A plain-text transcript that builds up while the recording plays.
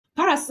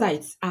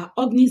Parasites are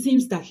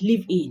organisms that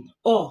live in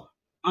or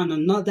on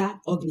another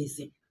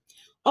organism,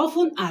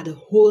 often at the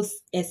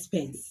host's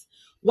expense.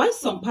 While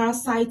some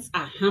parasites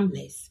are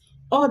harmless,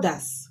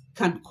 others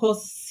can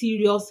cause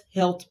serious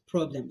health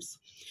problems.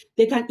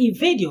 They can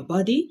invade your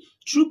body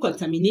through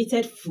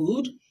contaminated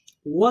food,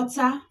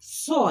 water,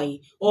 soil,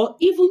 or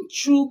even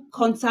through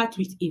contact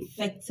with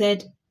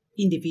infected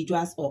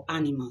individuals or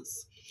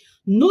animals.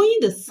 Knowing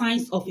the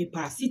signs of a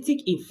parasitic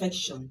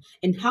infection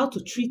and how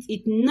to treat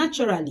it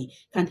naturally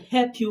can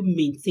help you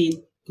maintain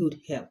good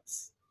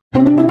health.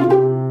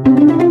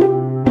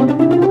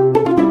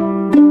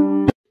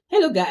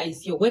 Hello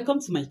guys, you're welcome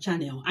to my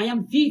channel. I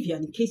am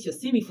Vivian in case you're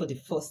seeing me for the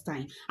first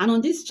time, and on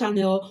this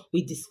channel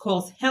we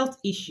discuss health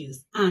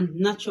issues and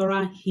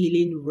natural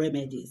healing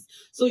remedies.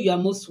 So you are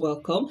most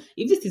welcome.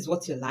 If this is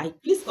what you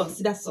like, please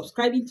consider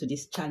subscribing to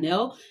this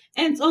channel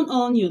and turn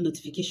on your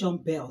notification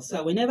bell so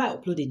that whenever I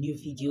upload a new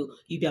video,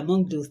 you'll be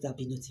among those that will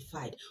be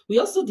notified. We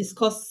also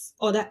discuss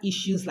other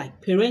issues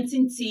like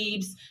parenting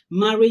tips,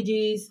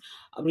 marriages,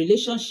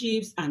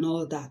 relationships and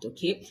all that.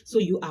 Okay, so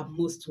you are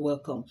most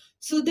welcome.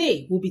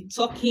 Today we'll be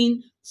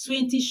talking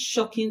 20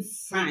 shocking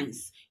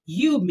signs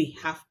you may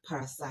have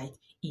parasite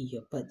in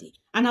your body,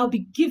 and I'll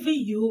be giving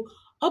you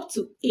up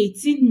to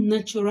 18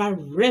 natural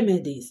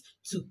remedies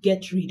to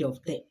get rid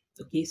of them.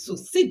 Okay, so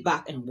sit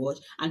back and watch,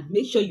 and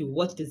make sure you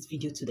watch this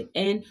video to the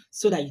end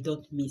so that you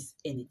don't miss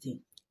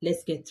anything.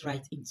 Let's get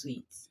right into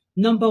it.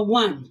 Number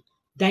 1,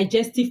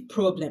 digestive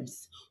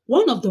problems.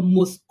 One of the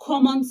most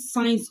common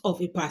signs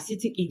of a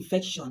parasitic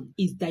infection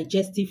is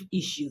digestive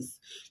issues.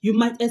 You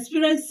might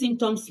experience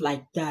symptoms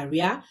like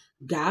diarrhea,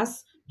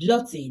 gas,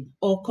 bloating,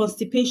 or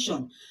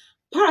constipation.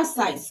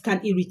 Parasites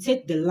can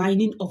irritate the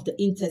lining of the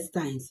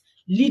intestines,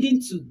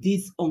 leading to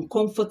these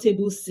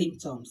uncomfortable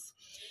symptoms.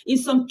 In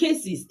some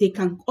cases, they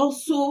can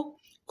also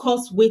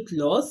cause weight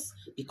loss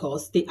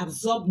because they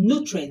absorb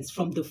nutrients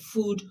from the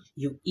food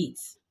you eat.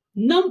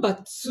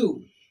 Number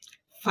 2,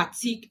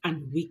 fatigue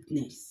and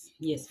weakness.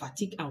 Yes,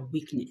 fatigue and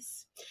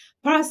weakness.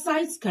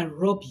 Parasites can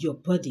rob your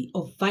body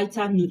of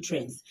vital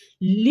nutrients,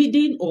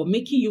 leading or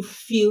making you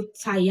feel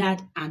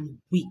tired and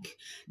weak.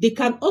 They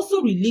can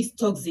also release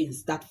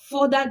toxins that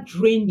further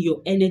drain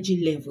your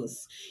energy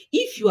levels.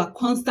 If you are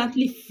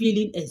constantly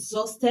feeling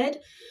exhausted,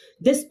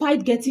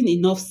 despite getting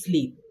enough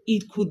sleep,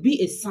 it could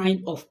be a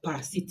sign of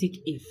parasitic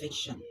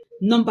infection.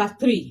 Number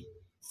 3,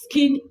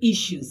 skin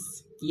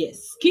issues. Yes,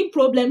 skin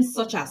problems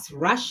such as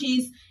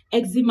rashes,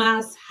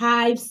 eczema,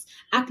 hives,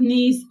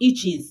 acne,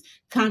 itchings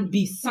can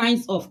be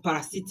signs of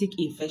parasitic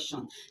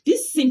infection.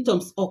 These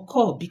symptoms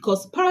occur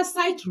because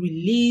parasites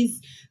release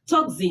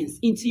toxins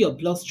into your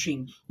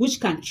bloodstream, which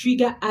can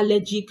trigger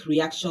allergic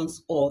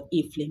reactions or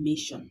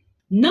inflammation.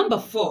 Number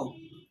 4,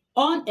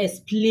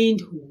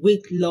 unexplained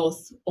weight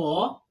loss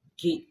or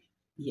gain.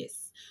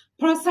 Yes,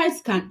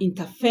 parasites can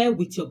interfere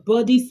with your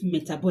body's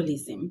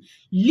metabolism,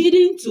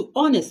 leading to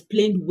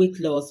unexplained weight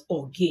loss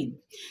or gain.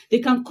 They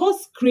can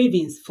cause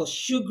cravings for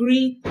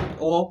sugary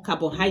or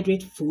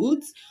carbohydrate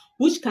foods,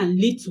 which can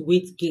lead to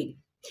weight gain.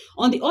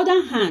 On the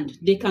other hand,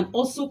 they can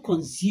also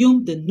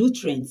consume the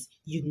nutrients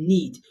you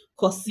need,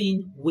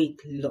 causing weight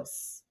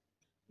loss.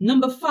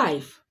 Number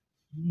 5,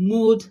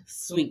 mood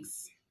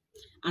swings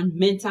and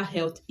mental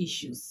health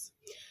issues.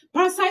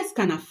 Parasites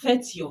can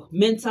affect your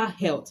mental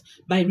health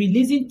by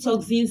releasing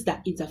toxins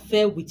that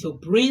interfere with your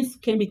brain's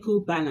chemical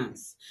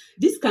balance.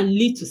 This can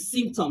lead to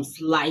symptoms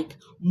like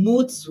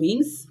mood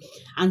swings,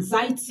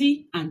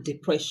 anxiety, and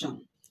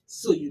depression.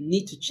 So you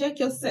need to check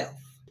yourself.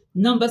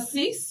 Number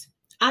 6,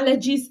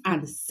 allergies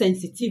and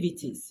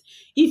sensitivities.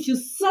 If you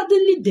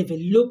suddenly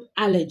develop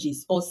allergies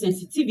or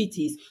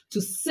sensitivities to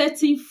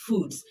certain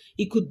foods,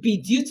 it could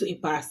be due to a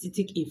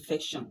parasitic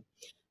infection.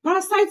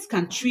 Parasites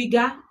can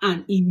trigger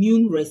an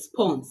immune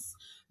response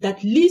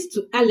that leads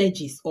to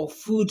allergies or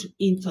food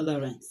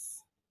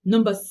intolerance.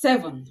 Number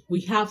 7,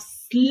 we have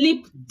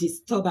sleep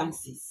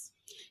disturbances.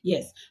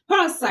 Yes,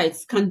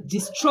 parasites can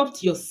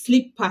disrupt your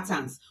sleep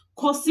patterns,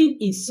 causing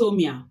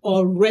insomnia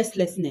or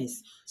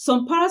restlessness.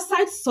 Some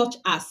parasites such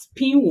as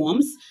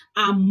pinworms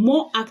are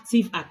more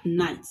active at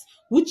night,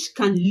 which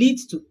can lead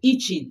to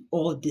itching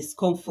or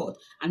discomfort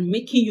and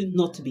making you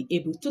not be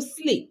able to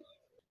sleep.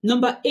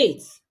 Number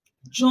 8,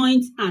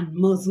 joint and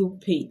muscle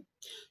pain.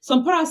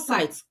 Some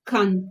parasites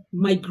can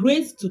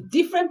migrate to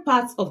different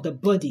parts of the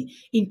body,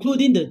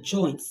 including the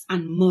joints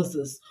and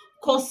muscles,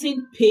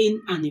 causing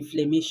pain and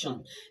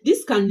inflammation.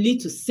 This can lead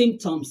to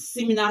symptoms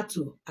similar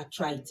to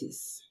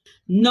arthritis.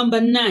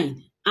 Number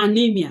 9,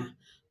 anemia.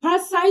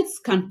 Parasites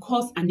can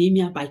cause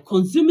anemia by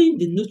consuming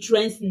the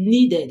nutrients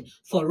needed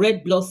for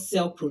red blood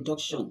cell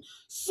production,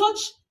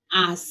 such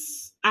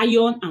as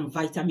iron and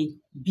vitamin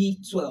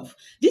B12.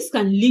 This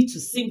can lead to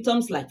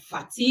symptoms like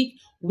fatigue,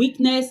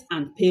 weakness,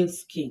 and pale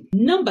skin.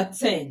 Number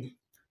 10,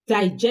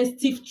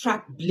 digestive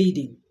tract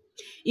bleeding.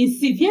 In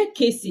severe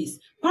cases,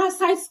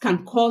 parasites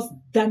can cause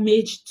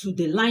damage to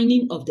the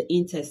lining of the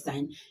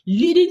intestine,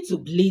 leading to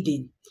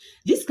bleeding.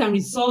 This can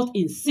result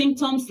in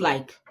symptoms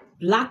like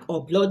black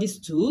or bloody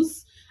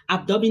stools,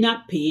 abdominal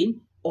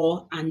pain,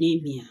 or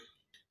anemia.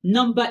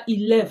 Number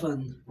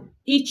 11,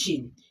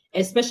 itching,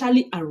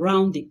 especially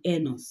around the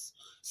anus.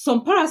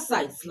 Some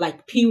parasites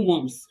like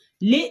pinworms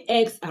lay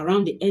eggs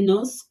around the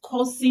anus,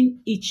 causing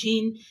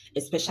itching,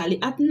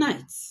 especially at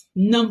night.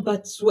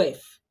 Number 12,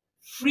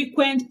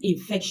 frequent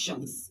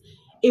infections.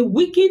 A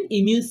weakened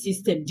immune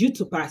system due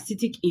to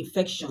parasitic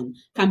infection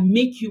can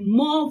make you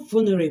more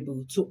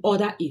vulnerable to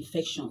other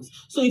infections.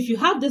 So if you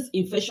have this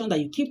infection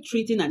that you keep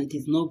treating and it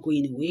is not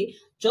going away,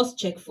 just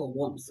check for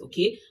worms,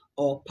 okay,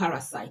 or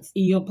parasites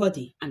in your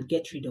body and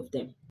get rid of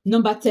them.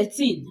 Number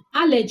 13,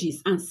 allergies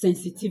and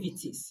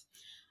sensitivities.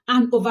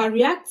 An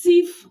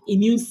overreactive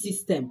immune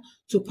system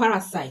to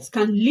parasites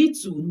can lead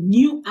to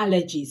new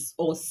allergies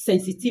or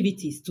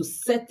sensitivities to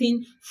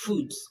certain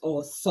foods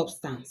or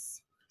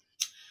substances.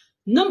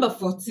 Number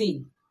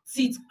 14,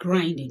 teeth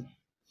grinding.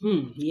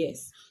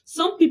 Yes,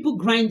 some people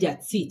grind their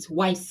teeth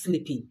while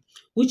sleeping,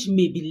 which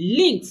may be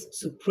linked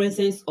to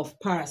presence of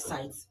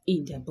parasites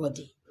in their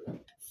body.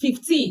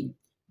 15,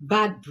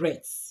 bad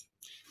breath.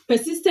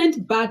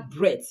 Persistent bad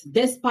breath,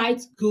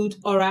 despite good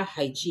oral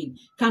hygiene,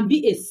 can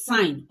be a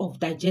sign of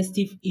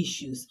digestive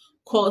issues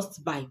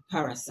caused by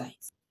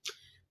parasites.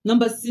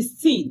 Number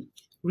 16,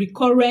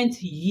 recurrent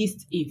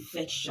yeast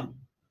infection.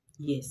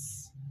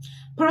 Yes.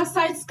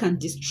 Parasites can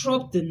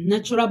disrupt the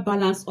natural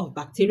balance of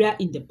bacteria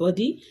in the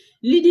body,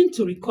 leading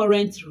to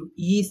recurrent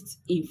yeast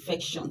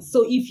infection.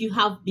 So if you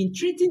have been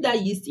treating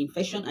that yeast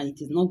infection and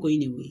it is not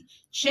going away,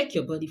 check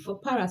your body for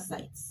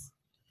parasites.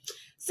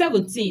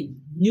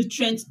 17,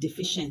 nutrient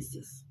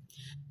deficiencies.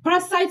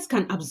 Parasites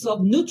can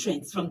absorb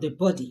nutrients from the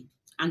body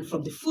and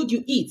from the food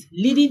you eat,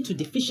 leading to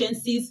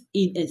deficiencies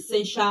in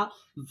essential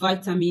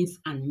vitamins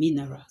and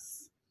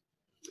minerals.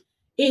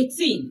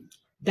 18,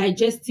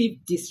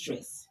 digestive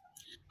distress.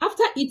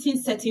 After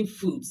eating certain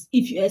foods,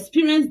 if you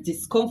experience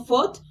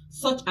discomfort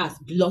such as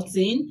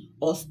bloating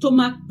or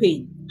stomach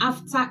pain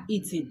after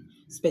eating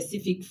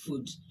specific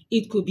food,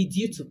 it could be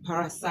due to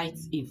parasite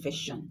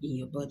infection in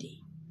your body.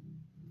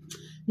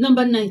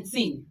 Number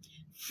 19,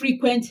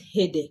 frequent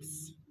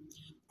headaches.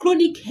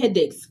 Chronic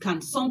headaches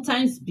can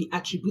sometimes be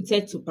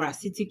attributed to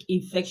parasitic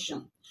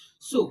infection.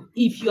 So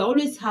if you're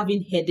always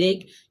having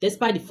headache,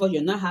 despite the fact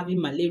you're not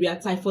having malaria,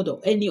 typhoid,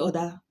 or any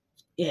other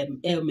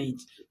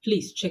ailment,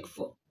 please check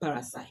for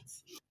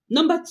parasites.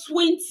 Number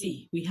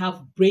 20, we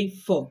have brain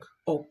fog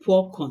or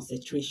poor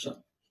concentration.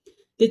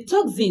 The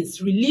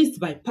toxins released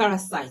by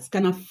parasites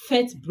can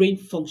affect brain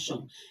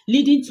function,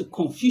 leading to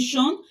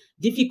confusion,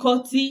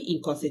 difficulty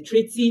in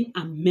concentrating,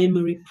 and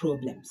memory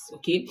problems.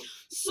 Okay,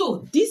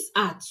 so these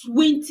are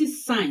 20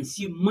 signs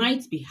you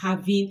might be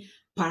having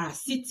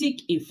parasitic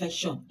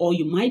infection or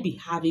you might be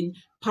having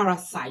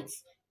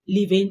parasites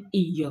living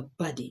in your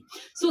body.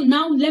 So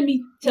now let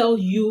me tell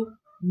you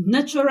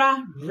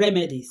natural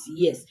remedies.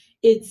 Yes,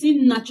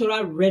 18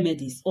 natural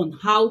remedies on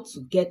how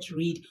to get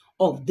rid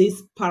of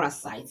these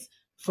parasites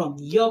from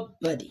your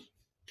body.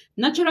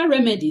 Natural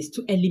remedies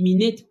to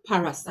eliminate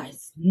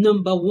parasites.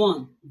 Number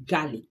 1,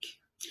 garlic.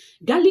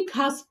 Garlic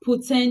has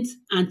potent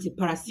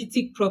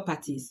antiparasitic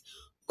properties.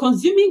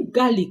 Consuming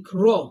garlic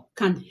raw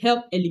can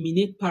help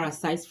eliminate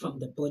parasites from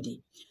the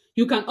body.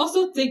 You can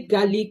also take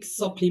garlic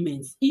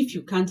supplements if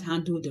you can't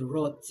handle the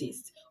raw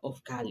taste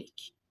of garlic.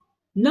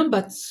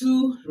 Number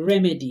 2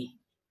 remedy,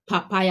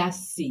 papaya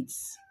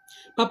seeds.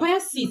 Papaya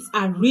seeds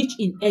are rich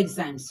in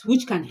enzymes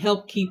which can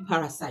help kill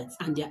parasites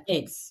and their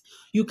eggs.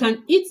 You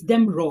can eat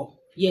them raw.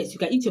 Yes, you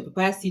can eat your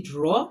papaya seed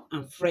raw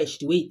and fresh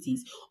the way it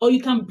is. Or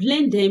you can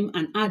blend them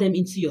and add them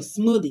into your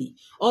smoothie.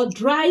 Or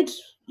dried,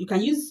 you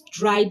can use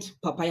dried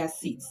papaya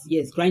seeds.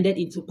 Yes, grinded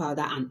into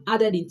powder and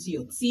added into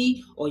your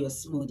tea or your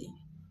smoothie.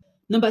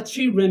 Number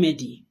 3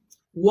 remedy,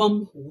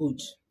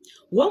 wormwood.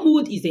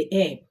 Wormwood is a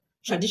herb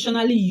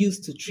traditionally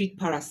used to treat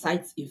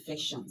parasite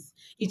infections.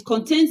 It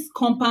contains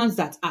compounds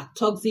that are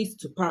toxic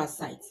to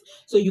parasites,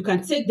 so you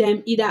can take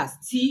them either as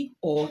tea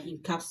or in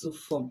capsule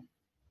form.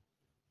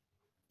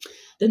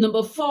 The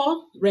number 4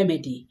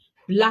 remedy,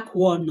 black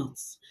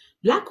walnuts.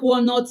 Black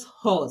walnut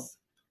hulls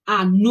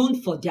are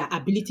known for their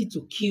ability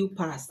to kill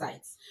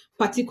parasites,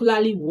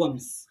 particularly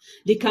worms.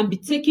 They can be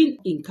taken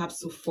in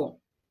capsule form.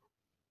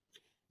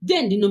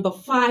 Then the number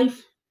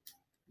 5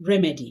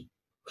 remedy,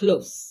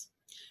 cloves.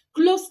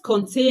 Cloves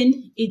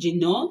contain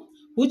eugenol,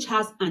 which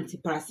has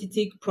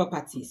antiparasitic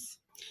properties.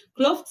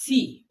 Clove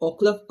tea or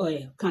clove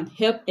oil can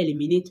help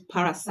eliminate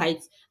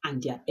parasites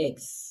and their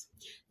eggs.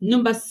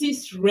 Number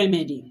 6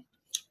 remedy,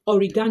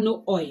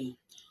 oregano oil.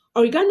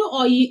 Oregano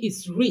oil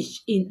is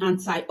rich in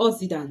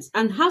antioxidants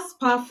and has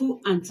powerful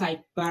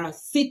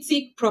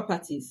antiparasitic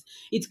properties.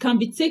 It can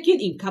be taken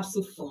in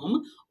capsule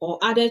form or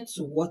added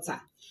to water.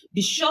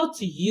 Be sure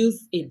to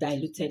use a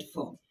diluted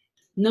form.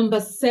 Number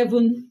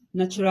 7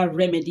 natural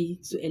remedy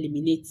to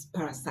eliminate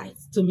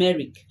parasites,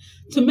 turmeric.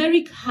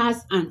 Turmeric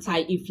has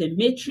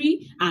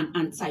anti-inflammatory and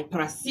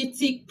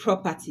anti-parasitic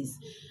properties.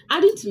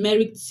 Adding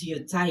turmeric to your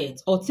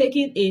diet or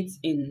taking it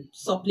in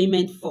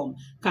supplement form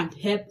can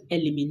help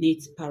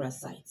eliminate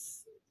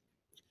parasites.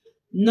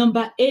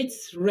 Number 8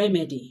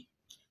 remedy,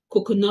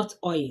 coconut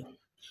oil.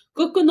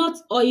 Coconut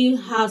oil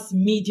has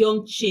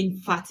medium chain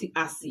fatty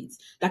acids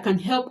that can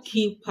help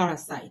kill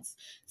parasites.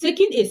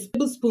 Taking a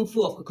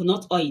tablespoonful of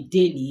coconut oil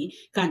daily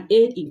can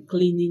aid in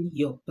cleaning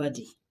your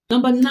body.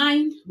 Number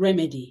 9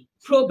 remedy,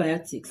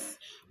 probiotics.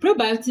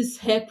 Probiotics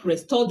help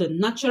restore the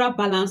natural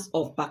balance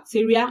of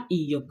bacteria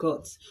in your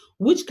gut,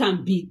 which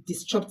can be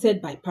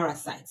disrupted by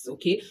parasites.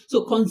 Okay,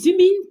 so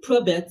consuming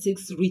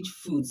probiotics rich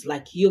foods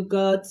like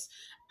yogurt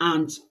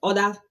and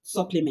other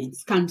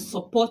supplements can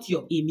support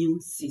your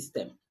immune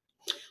system.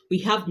 We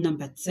have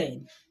number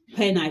 10,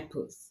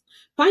 pineapples.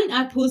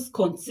 Pineapples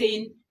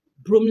contain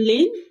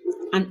bromelain,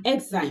 an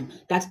enzyme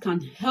that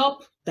can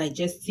help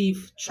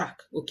digestive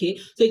tract. Okay,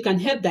 so it can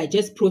help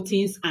digest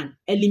proteins and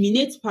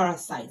eliminate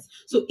parasites.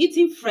 So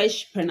eating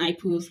fresh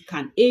pineapples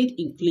can aid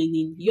in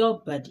cleaning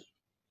your body.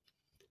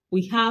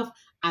 We have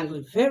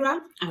aloe vera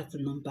as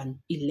the number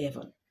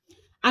 11.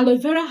 Aloe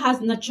vera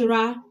has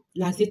natural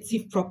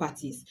laxative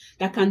properties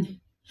that can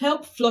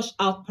help flush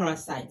out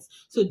parasites.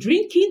 So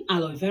drinking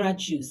aloe vera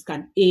juice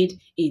can aid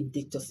in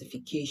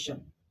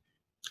detoxification.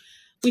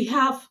 We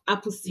have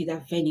apple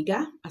cider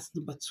vinegar as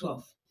number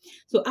 12.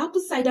 So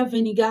apple cider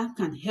vinegar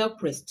can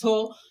help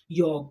restore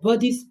your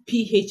body's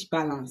pH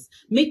balance,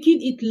 making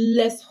it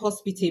less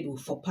hospitable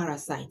for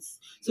parasites.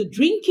 So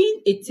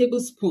drinking a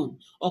tablespoon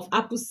of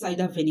apple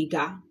cider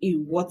vinegar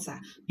in water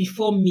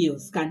before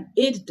meals can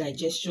aid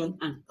digestion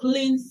and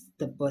cleanse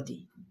the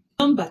body.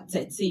 Number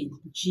 13,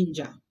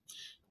 ginger.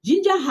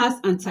 Ginger has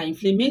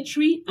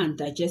anti-inflammatory and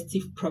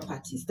digestive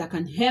properties that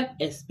can help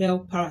expel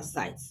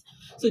parasites.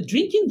 So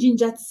drinking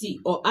ginger tea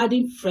or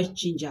adding fresh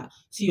ginger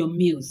to your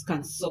meals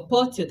can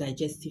support your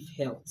digestive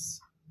health.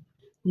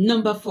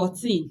 Number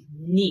 14,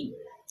 neem.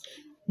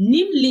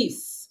 Neem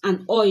leaves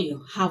and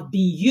oil have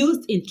been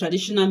used in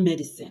traditional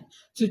medicine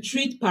to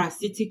treat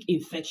parasitic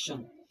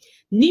infection.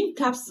 Neem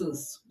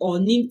capsules or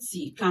neem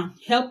tea can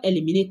help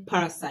eliminate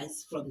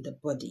parasites from the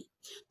body.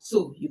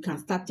 So you can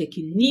start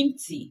taking neem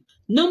tea.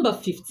 Number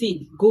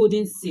 15,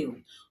 golden seal.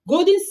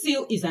 Golden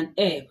seal is an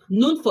herb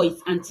known for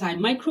its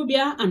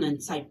antimicrobial and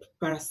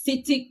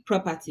antiparasitic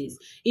properties.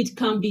 It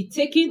can be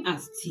taken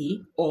as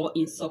tea or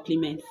in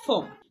supplement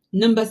form.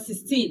 Number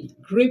 16,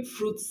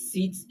 grapefruit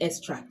seeds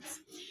extract.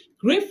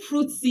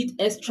 Grapefruit seed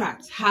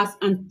extract has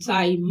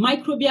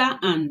antimicrobial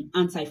and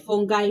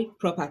antifungal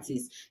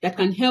properties that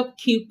can help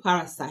kill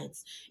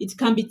parasites. It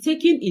can be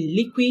taken in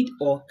liquid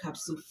or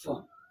capsule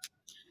form.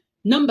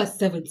 Number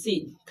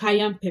 17,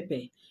 cayenne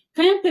pepper.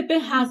 Cayenne pepper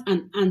has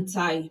an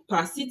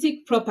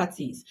anti-parasitic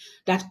properties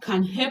that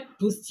can help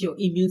boost your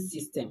immune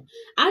system.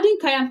 Adding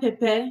cayenne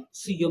pepper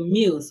to your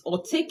meals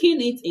or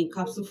taking it in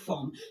capsule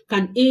form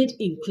can aid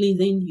in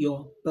cleansing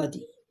your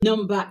body.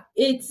 Number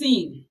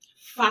 18,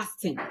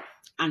 fasting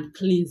and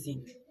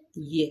cleansing.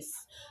 Yes,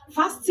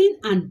 fasting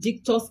and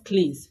detox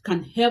cleanse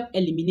can help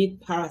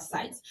eliminate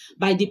parasites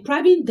by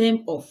depriving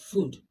them of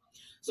food.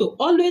 So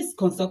always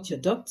consult your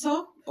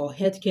doctor or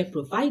healthcare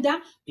provider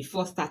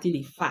before starting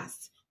a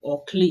fast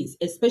or cleanse,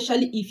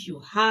 especially if you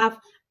have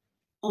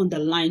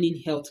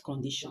underlying health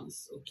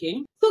conditions.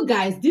 Okay, so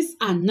guys, these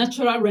are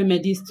natural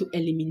remedies to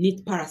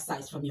eliminate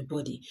parasites from your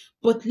body,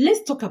 but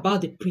let's talk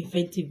about the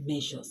preventive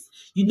measures.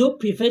 You know,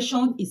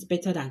 prevention is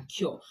better than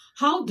cure.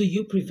 How do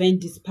you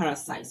prevent these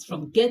parasites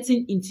from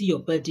getting into your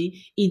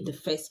body in the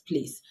first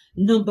place?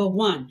 Number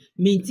 1,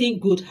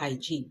 maintain good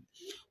hygiene.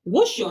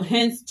 Wash your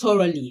hands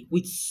thoroughly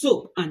with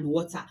soap and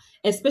water,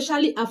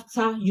 especially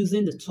after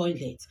using the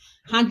toilet,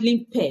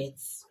 handling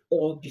pets,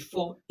 or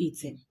before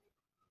eating.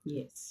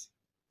 Yes.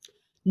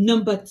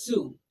 Number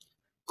 2,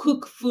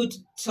 cook food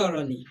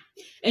thoroughly.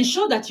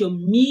 Ensure that your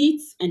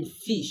meats and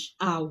fish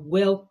are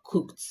well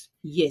cooked.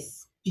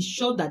 Yes, be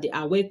sure that they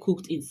are well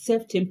cooked in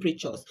safe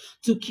temperatures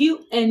to kill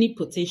any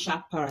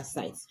potential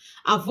parasites.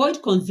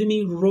 Avoid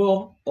consuming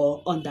raw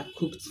or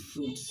undercooked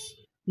foods.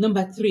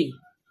 Number 3,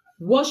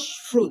 wash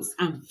fruits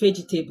and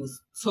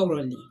vegetables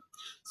thoroughly.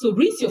 So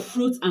rinse your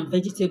fruits and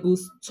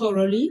vegetables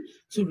thoroughly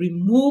to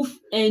remove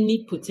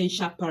any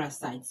potential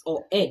parasites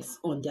or eggs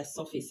on their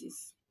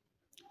surfaces.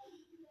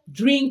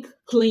 Drink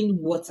clean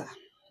water.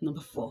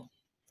 Number 4.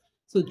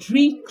 So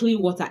drink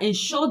clean water.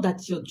 Ensure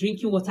that your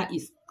drinking water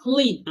is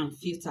clean and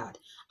filtered.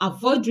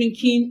 Avoid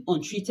drinking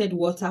untreated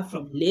water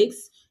from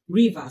lakes,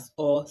 rivers,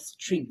 or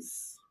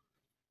streams.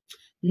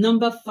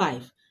 Number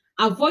 5.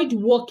 Avoid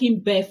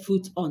walking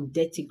barefoot on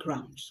dirty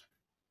ground.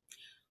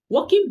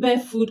 Walking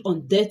barefoot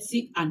on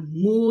dirty and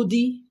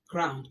moldy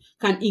ground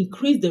can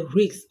increase the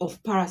risk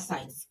of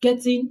parasites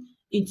getting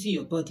into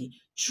your body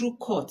through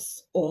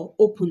cuts or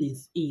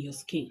openings in your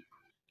skin.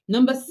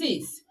 Number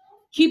 6,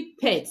 keep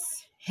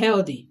pets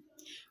healthy.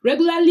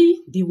 Regularly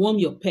deworm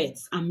your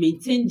pets and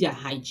maintain their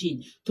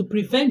hygiene to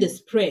prevent the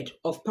spread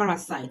of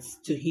parasites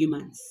to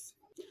humans.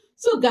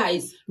 So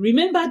guys,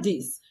 remember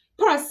this.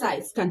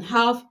 Parasites can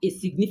have a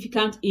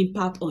significant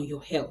impact on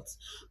your health,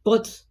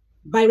 but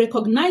by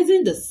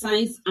recognizing the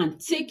signs and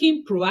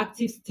taking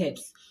proactive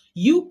steps,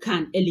 you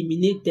can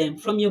eliminate them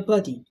from your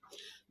body.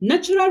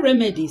 Natural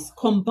remedies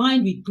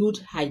combined with good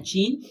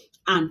hygiene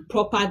and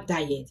proper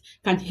diet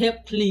can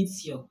help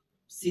cleanse your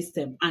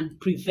system and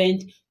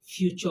prevent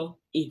future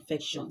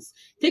infections.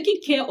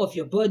 Taking care of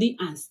your body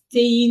and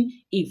staying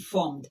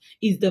informed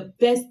is the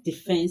best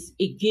defense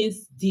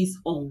against these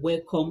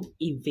unwelcome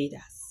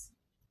invaders.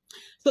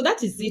 So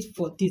that is it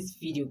for this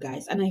video,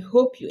 guys, and I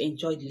hope you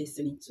enjoyed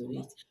listening to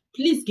it.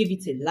 Please give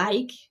it a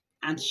like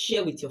and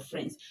share with your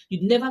friends.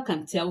 You never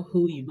can tell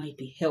who you might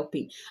be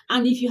helping.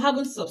 And if you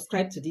haven't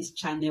subscribed to this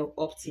channel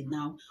up till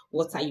now,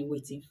 what are you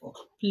waiting for?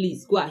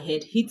 Please go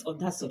ahead, hit on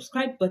that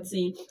subscribe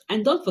button,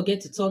 and don't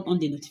forget to turn on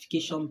the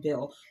notification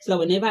bell so that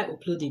whenever I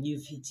upload a new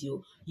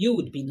video, you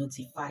would be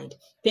notified.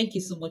 Thank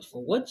you so much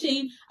for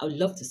watching. I would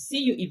love to see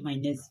you in my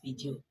next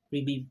video.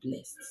 Remain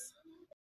blessed.